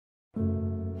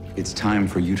It's time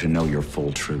for you to know your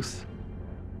full truth.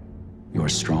 You're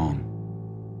strong.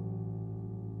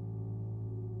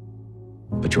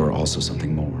 But you're also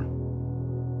something more.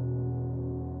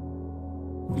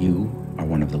 You are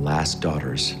one of the last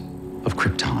daughters of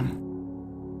Krypton.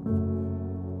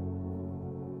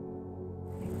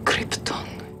 Krypton.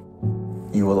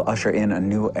 You will usher in a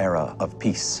new era of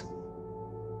peace,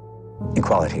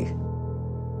 equality,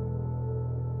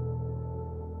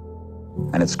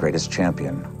 and its greatest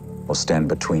champion will stand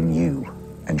between you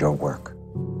and your work.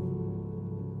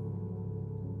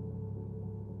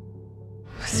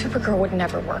 Supergirl would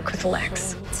never work with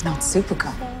Lex. It's not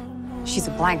Supergirl. She's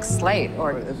a blank slate,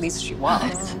 or at least she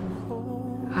was.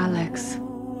 Alex.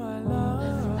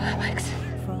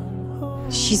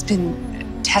 She's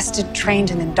been tested,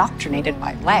 trained, and indoctrinated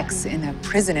by Lex in a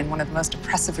prison in one of the most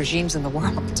oppressive regimes in the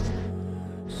world.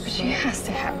 She has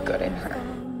to have good in her.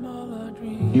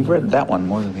 You've read that one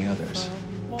more than the others.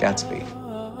 Gatsby.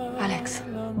 Alex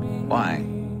Why?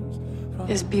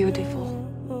 is beautiful.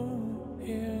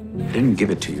 I didn't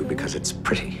give it to you because it's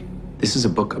pretty. This is a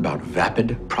book about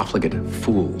vapid, profligate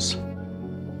fools.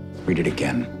 Read it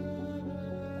again.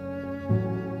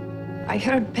 I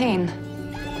heard pain.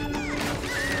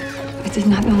 I did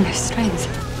not know my strength.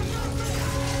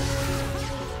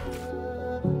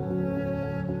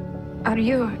 Are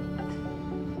you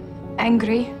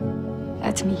angry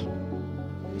at me?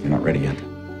 You're not ready yet.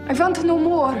 I want to know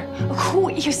more. Who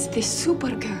is this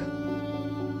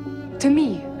Supergirl? To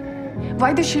me,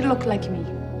 why does she look like me?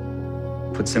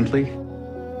 Put simply,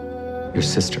 your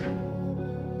sister.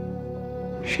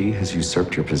 She has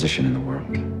usurped your position in the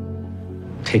world,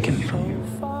 taken from you.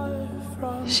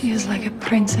 She is like a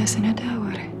princess in a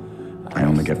tower. I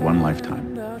only get one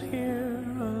lifetime,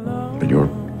 but you're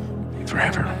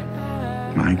forever.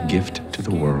 My gift to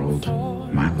the world,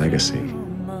 my legacy.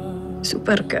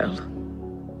 Supergirl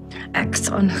acts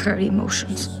on her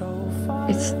emotions.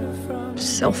 It's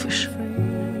selfish,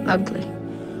 ugly.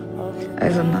 I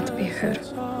will not be her.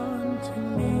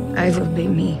 I will be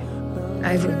me.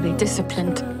 I will be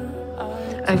disciplined.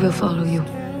 I will follow you.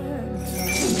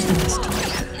 And the story.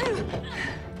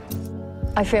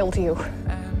 I failed you.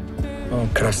 Oh,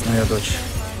 Krasnaya дочь.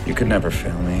 You could never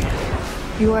fail me.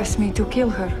 You asked me to kill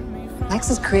her. Lex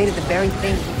has created the very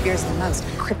thing he fears the most, a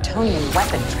Kryptonian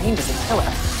weapon trained as a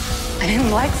killer. And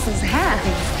in Lex's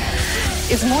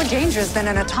hands, it's more dangerous than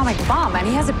an atomic bomb, and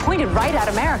he has it pointed right at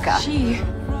America. She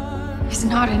is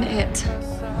not in it.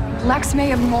 Lex may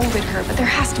have molded her, but there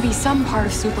has to be some part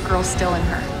of Supergirl still in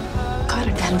her.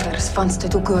 Kara Danvers wants to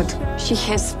do good. She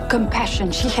has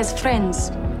compassion. She has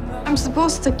friends. I'm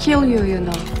supposed to kill you, you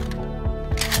know.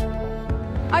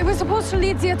 I was supposed to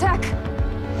lead the attack.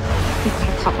 You've got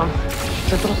a problem.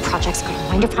 Your little project's got a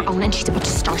mind of her own, and she's about to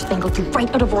star-spangle you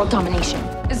right out of world domination.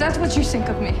 Is that what you think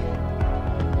of me?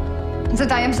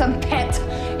 That I am some pet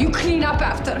you clean up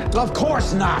after? Of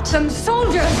course not! Some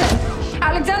soldiers and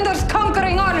Alexander's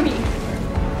conquering army?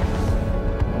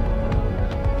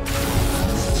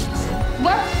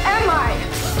 What am I?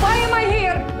 Why am I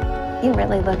here? You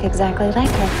really look exactly like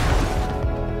her.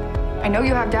 I know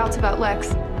you have doubts about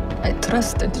Lex. I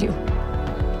trusted you.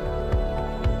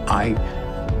 I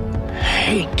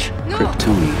hate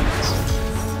Kryptonians.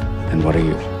 And what are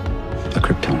you? A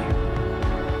Kryptonian.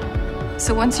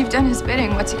 So once you've done his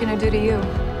bidding, what's he gonna do to you?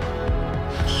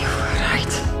 You were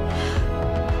right.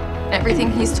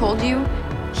 Everything he's told you,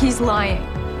 he's lying.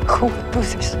 Who would do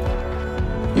this?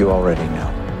 You already know.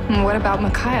 And what about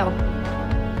Mikhail?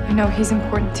 I know he's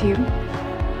important to you.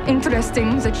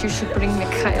 Interesting that you should bring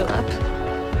Mikhail up.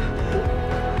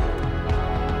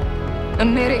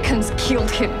 Americans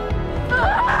killed him.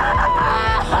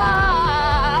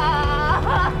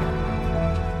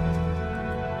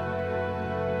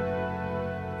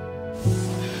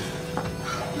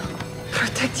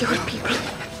 Protect your people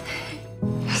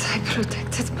as I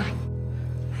protected mine.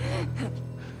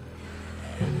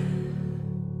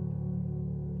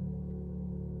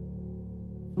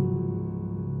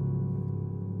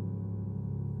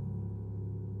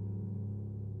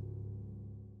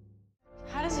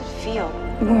 How does it feel?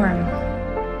 Warm.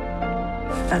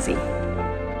 Fuzzy.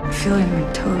 Feeling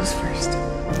my toes first.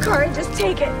 Kara, just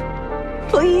take it.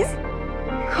 Please.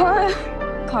 Kara.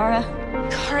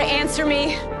 Kara, answer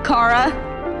me. Kara.